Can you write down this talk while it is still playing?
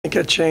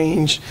think that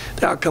changed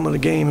the outcome of the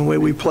game and the way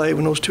we play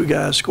when those two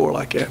guys score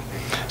like that.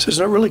 So it's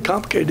not really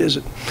complicated, is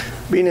it?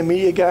 Being a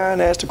media guy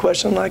and asked a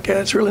question like that,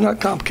 it's really not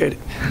complicated,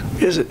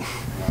 is it?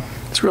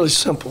 It's really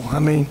simple. I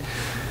mean,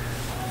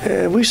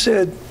 we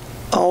said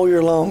all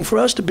year long, for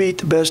us to beat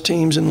the best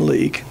teams in the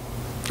league,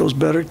 those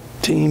better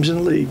teams in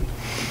the league,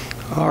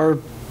 our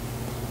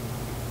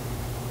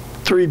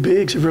three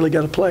bigs have really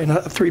got to play.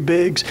 Not three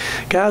bigs,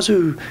 guys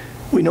who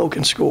we know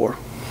can score.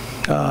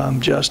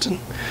 Justin,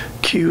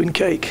 Q, and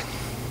Cake.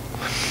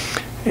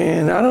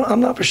 And I'm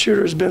not for sure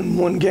there's been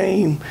one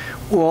game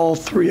where all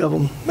three of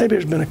them, maybe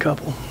there's been a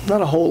couple,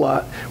 not a whole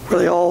lot, where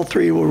they all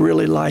three were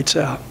really lights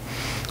out.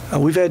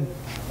 We've had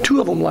two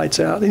of them lights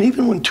out, and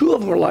even when two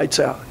of them were lights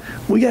out,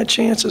 we got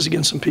chances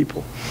against some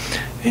people.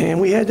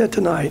 And we had that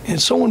tonight. And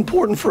it's so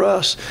important for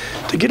us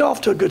to get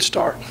off to a good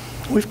start.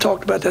 We've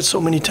talked about that so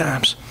many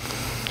times.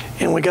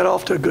 And we got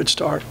off to a good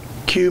start.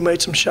 Q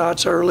made some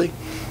shots early.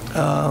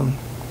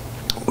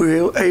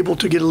 We were able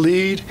to get a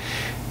lead,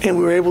 and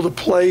we were able to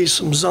play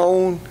some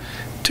zone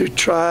to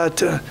try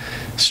to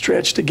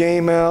stretch the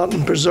game out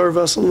and preserve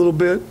us a little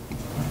bit.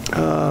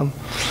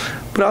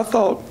 But I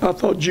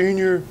thought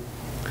Junior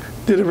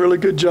did a really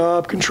good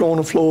job controlling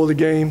the flow of the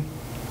game.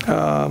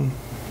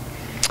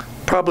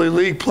 Probably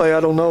league play,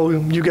 I don't know.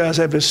 You guys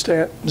have his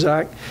stat,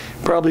 Zach.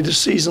 Probably the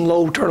season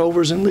low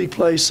turnovers in league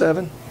play,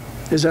 7.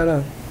 Is that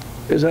a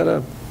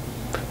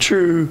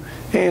true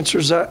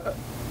answer, Zach?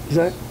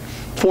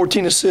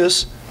 14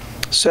 assists,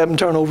 7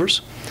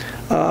 turnovers.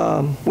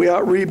 We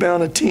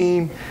out-rebound a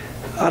team.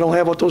 I don't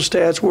have what those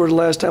stats were the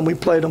last time we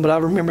played them, but I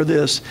remember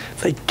this.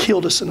 They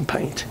killed us in the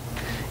paint.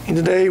 And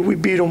today we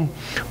beat them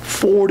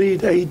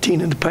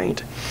 40-18 in the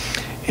paint.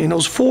 And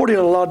those 40 in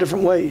a lot of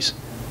different ways.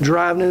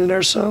 Driving in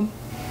there some,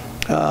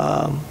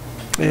 and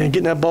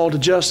getting that ball to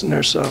Justin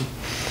there some.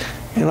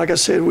 And like I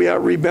said, we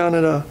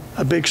out-rebounded a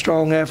big,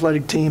 strong,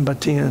 athletic team by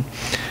 10.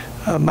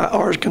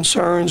 Our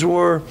concerns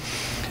were,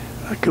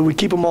 could we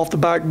keep them off the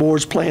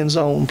backboards playing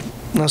zone?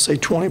 And I say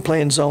 20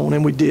 playing zone,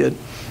 and we did.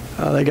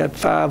 They got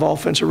 5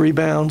 offensive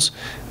rebounds.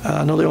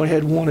 I know they only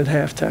had 1 at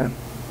halftime.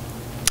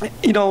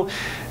 You know,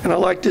 and I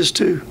like this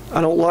too.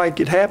 I don't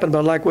like it happened, but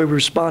I like the way we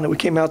responded. We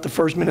came out the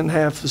first minute and a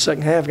half, the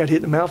second half, got hit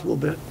in the mouth a little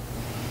bit.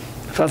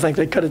 If I think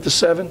they cut it to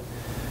 7,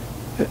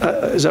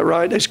 is that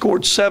right? They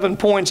scored 7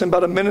 points in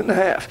about a minute and a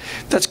half.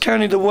 That's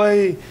kind of the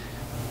way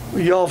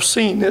y'all have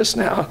seen this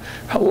now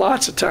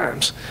lots of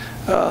times.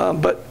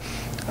 But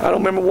I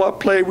don't remember what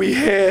play we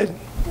had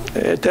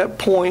at that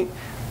point,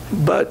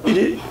 but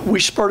we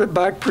spurted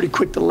back pretty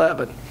quick to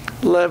 11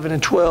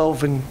 and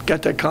 12, and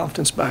got that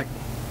confidence back.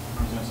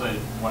 I was going to say,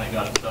 when it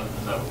got to 7,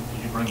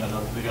 did you bring that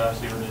up to the guys?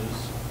 Here it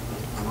is,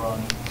 the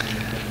run.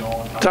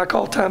 Did I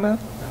call timeout?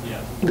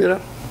 Yeah. Did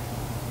I?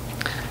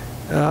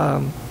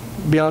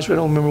 Be honest with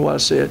you, I don't remember what I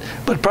said,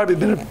 but it'd probably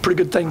been a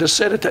pretty good thing to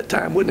say at that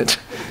time, wouldn't it?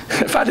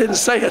 If I didn't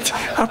say it,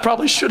 I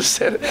probably should have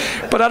said it.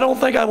 But I don't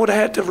think I would have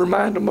had to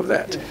remind them of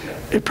that.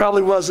 It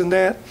probably wasn't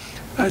that.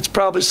 It's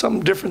probably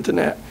something different than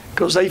that,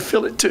 because they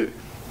feel it too.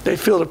 They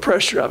feel the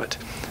pressure of it.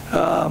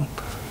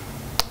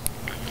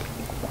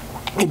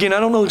 Again, I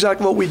don't know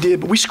exactly what we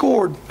did, but we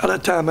scored out of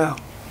that timeout.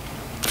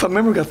 If I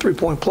remember, we got a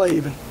 3-point play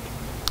even,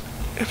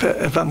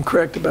 if I'm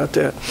correct about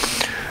that.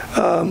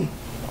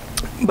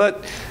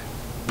 But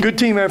good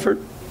team effort.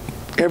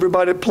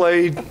 Everybody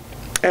played,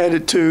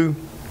 added to.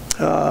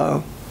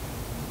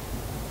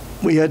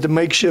 We had to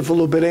makeshift a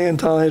little bit.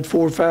 Anton had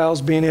 4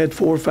 fouls. Ben had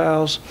 4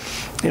 fouls.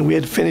 And we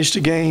had to finish the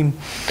game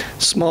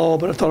small,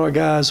 but I thought our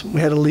guys,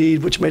 we had a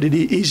lead, which made it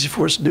easy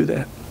for us to do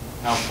that.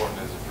 How important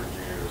is it for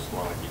Junior to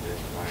score like he did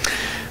tonight?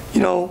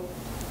 You know,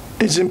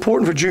 it's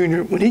important for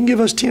Junior. When he can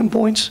give us 10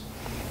 points,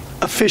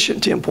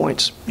 efficient 10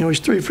 points. You know, he's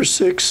 3 for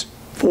 6,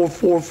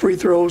 4 free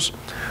throws,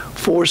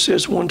 4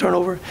 assists, 1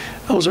 turnover.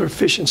 Those are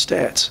efficient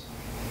stats.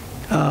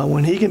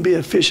 When he can be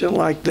efficient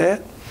like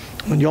that,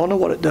 when y'all know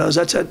what it does,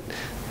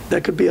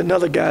 that could be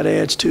another guy that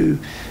adds to,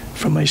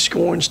 from a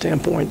scoring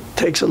standpoint.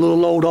 Takes a little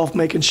load off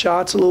making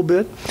shots a little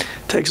bit.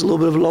 Takes a little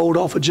bit of load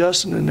off of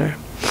Justin in there.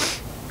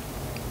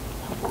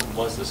 What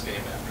was this game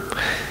after?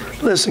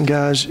 Listen,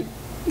 guys,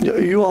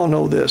 you all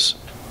know this.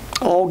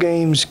 All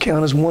games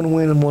count as 1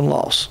 win and 1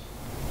 loss.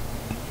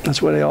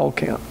 That's where they all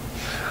count.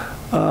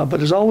 But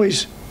there's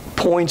always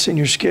points in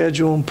your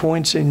schedule and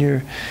points in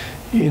your,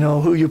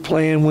 who you're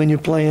playing, when you're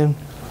playing.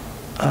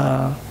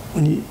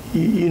 When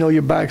you know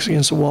your back's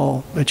against the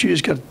wall, but you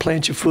just got to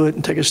plant your foot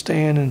and take a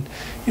stand and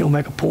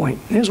make a point.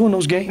 And here's one of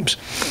those games.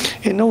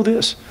 And know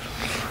this,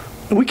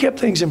 we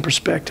kept things in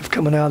perspective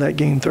coming out of that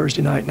game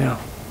Thursday night now.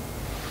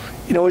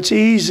 It's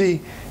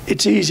easy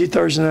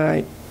Thursday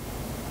night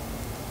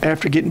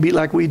after getting beat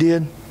like we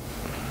did,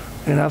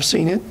 and I've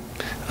seen it,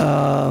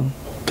 to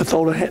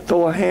throw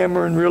a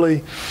hammer and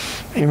really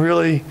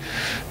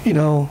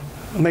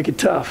make it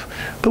tough.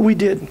 But we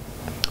didn't.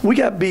 We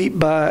got beat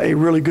by a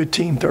really good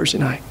team Thursday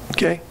night,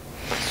 okay?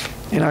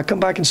 And I come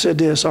back and said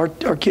this, our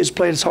kids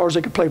played as hard as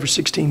they could play for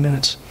 16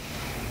 minutes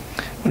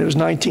when it was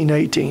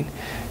 19-18.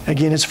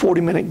 Again, it's a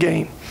 40-minute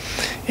game,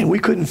 and we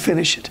couldn't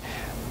finish it.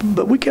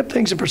 But we kept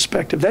things in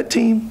perspective. That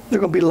team, they're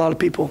going to beat a lot of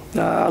people.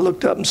 I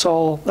looked up and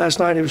saw last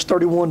night it was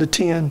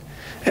 31-10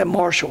 at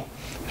Marshall,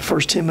 the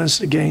first 10 minutes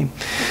of the game.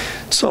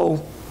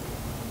 So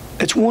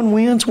it's 1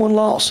 win, it's 1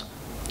 loss.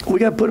 We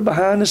got to put it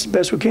behind us the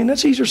best we can.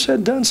 That's easier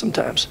said than done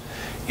sometimes.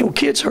 You know,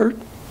 kids hurt.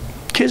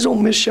 Kids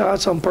don't miss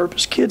shots on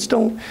purpose. Kids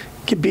don't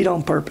get beat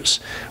on purpose.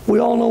 We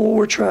all know what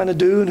we're trying to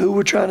do and who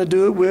we're trying to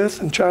do it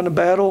with and trying to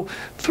battle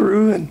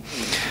through.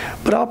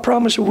 But I'll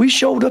promise you, we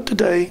showed up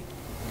today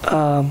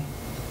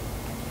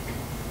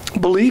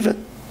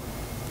believing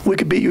we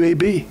could beat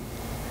UAB.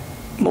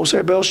 Most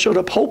everybody else showed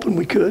up hoping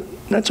we could,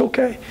 and that's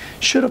okay.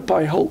 Should have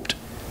probably hoped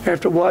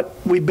after what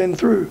we've been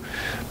through.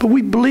 But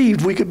we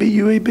believed we could beat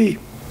UAB.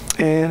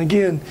 And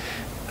again,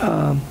 you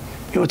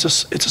know, it's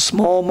a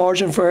small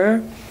margin for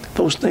error.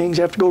 Those things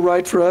have to go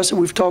right for us that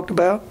we've talked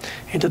about,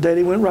 and today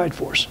they went right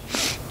for us.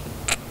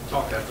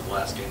 Talked after the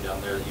last game down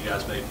there that you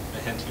guys made a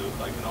hint to look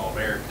like an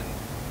All-American,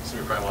 so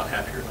you're probably a lot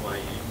happier the way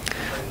you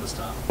played this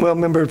time. Well,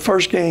 remember,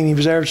 first game he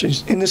was averaging,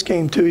 in this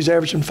game too, he's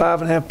averaging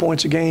 5.5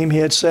 points a game. He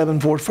had 7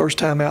 for the first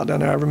time out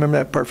down there. I remember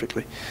that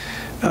perfectly.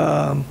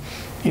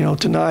 You know,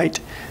 tonight,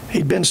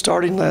 he'd been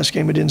starting last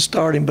game, we didn't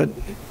start him, but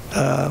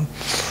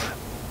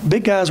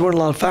big guys weren't a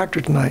lot of factor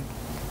tonight.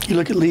 You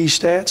look at Lee's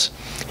stats,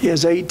 he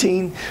has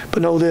 18,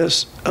 but know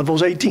this, of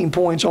those 18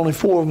 points, only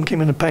 4 of them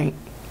came in the paint.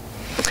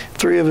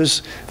 Three of his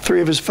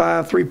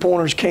 5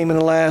 3-pointers came in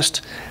the last,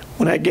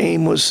 when that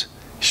game was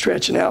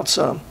stretching out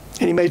some,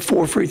 and he made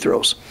 4 free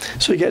throws.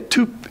 So he got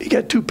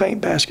two paint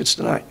baskets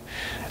tonight,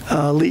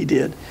 Lee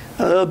did.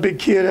 Another big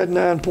kid had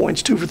 9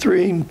 points, 2 for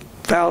 3, and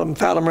fouled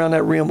him around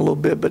that rim a little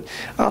bit, but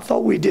I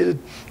thought we did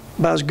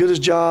about as good a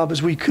job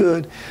as we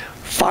could,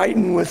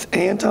 fighting with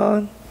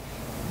Anton,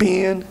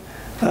 Ben,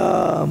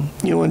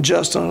 you know, and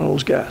Justin and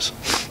those guys.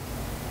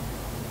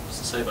 What's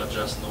to say about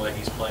Justin, the way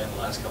he's playing the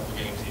last couple of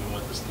games, even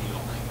with this knee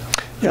on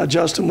thing? Yeah,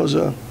 Justin was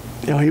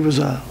he was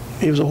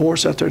a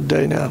horse out there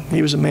today now.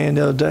 He was a man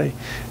the other day.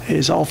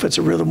 His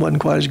offensive rhythm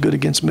wasn't quite as good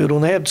against middle,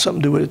 and they had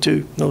something to do with it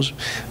too, those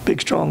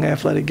big, strong,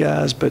 athletic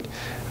guys. But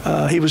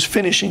he was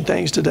finishing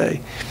things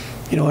today.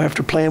 You know,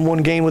 after playing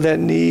 1 game with that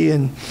knee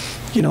and,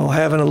 you know,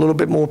 having a little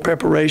bit more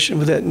preparation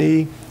with that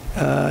knee,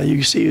 you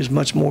can see he was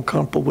much more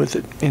comfortable with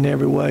it in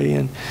every way.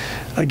 And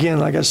again,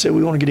 like I said,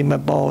 we want to get him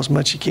that ball as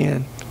much as he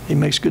can. He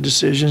makes good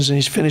decisions, and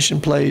he's finishing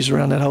plays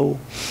around that hole.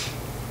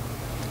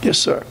 Yes,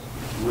 sir.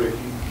 Rick,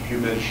 you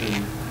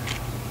mentioned,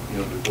 you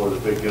know, before the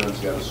big guns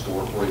got to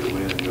score for you to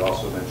win, and you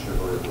also mentioned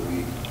earlier in the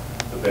week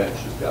the bench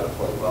has got to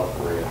play well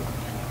for you.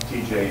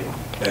 TJ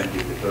and Ben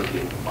gave you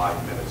 38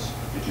 combined minutes.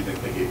 Did you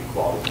think they gave you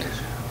quality minutes?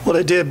 Well,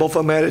 they did. Both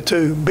of them had it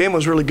too. Ben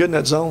was really good in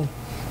that zone.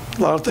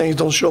 A lot of things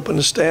don't show up in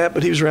the stat,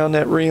 but he was around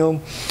that rim,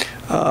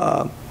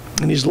 and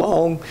he's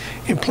long,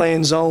 and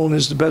playing zone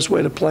is the best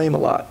way to play him a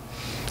lot.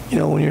 You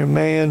know, when you're a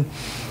man,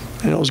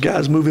 and those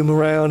guys move him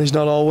around, he's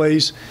not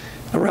always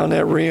around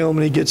that rim,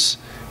 and he gets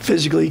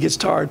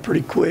tired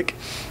pretty quick.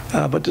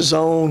 But the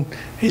zone,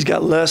 he's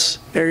got less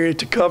area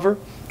to cover,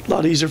 a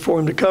lot easier for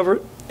him to cover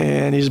it,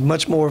 and he's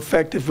much more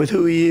effective with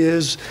who he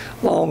is,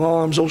 long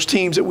arms. Those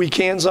teams that we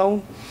can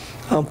zone,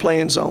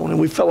 playing zone, and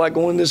we felt like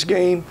going this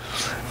game,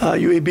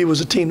 UAB was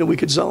a team that we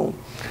could zone.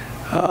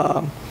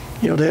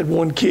 You know, they had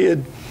 1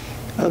 kid,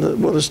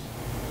 there's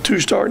 2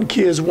 starting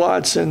kids,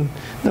 Watson,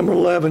 number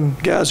 11,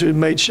 guys who had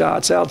made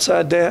shots.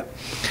 Outside that,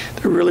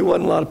 there really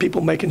wasn't a lot of people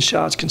making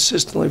shots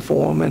consistently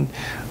for them, and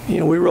you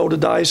know, we rolled the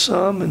dice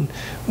some, and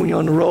when you're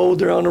on the road,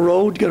 they're on the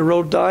road, you got to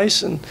roll the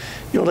dice, and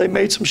you know, they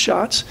made some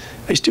shots.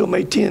 They still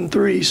made 10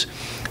 threes,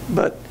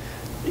 but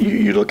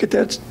you look at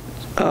that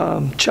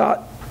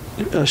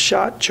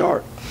shot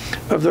chart.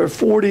 Of their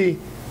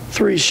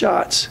 43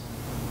 shots,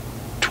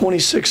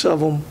 26 of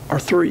them are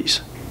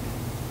threes.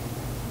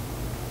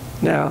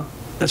 Now,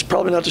 that's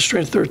probably not the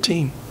strength of their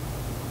team.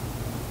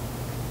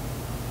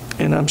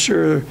 And I'm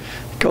sure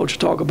coach will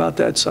talk about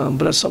that some,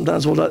 but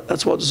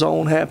that's what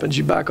zone happens.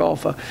 You back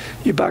off a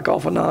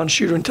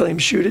non-shooter and tell him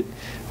to shoot it.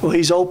 Well,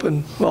 he's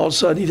open. Well, all of a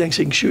sudden he thinks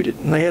he can shoot it.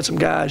 And they had some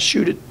guys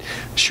shoot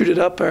it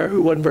up there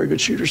who wasn't very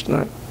good shooters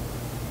tonight.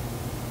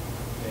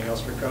 Anything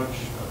else for Coach?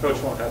 Coach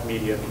won't have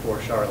media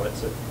before Charlotte,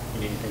 so if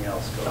you need anything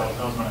else, go ahead.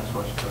 That was my next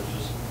question, Coach.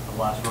 Just the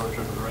last road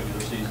trip of the regular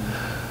season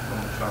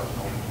from Charlotte's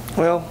home.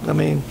 Well, I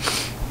mean,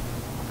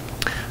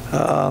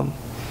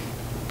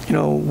 you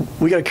know,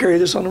 we got to carry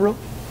this on the road.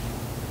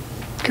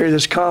 Carry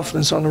this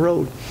confidence on the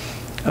road.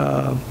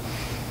 And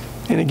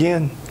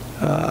again,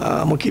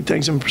 I'm going to keep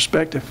things in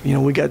perspective. You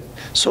know, we got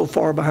so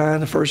far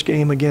behind the first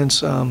game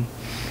against Marshall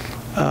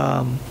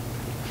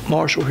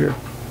here.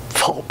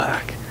 Fall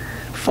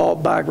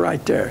back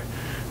right there.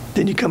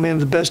 Then you come in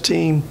with the best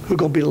team who's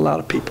going to beat a lot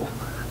of people.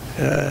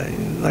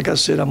 Like I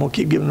said, I'm going to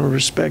keep giving them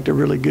respect. They're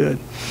really good.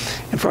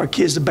 And for our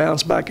kids to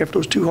bounce back after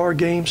those 2 hard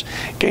games,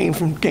 gain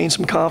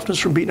some confidence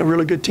from beating a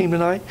really good team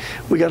tonight,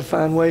 we got to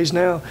find ways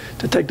now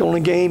to take the only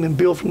game and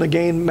build from the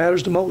game that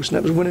matters the most. And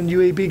that was winning the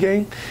UAB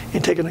game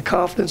and taking the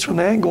confidence from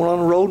that and going on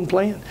the road and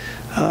playing.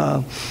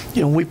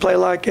 You know, when we play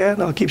like that,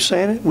 and I'll keep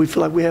saying it, we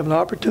feel like we have an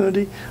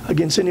opportunity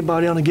against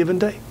anybody on a given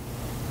day.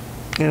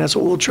 And that's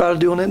what we'll try to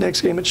do on that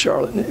next game at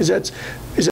Charlotte. Is that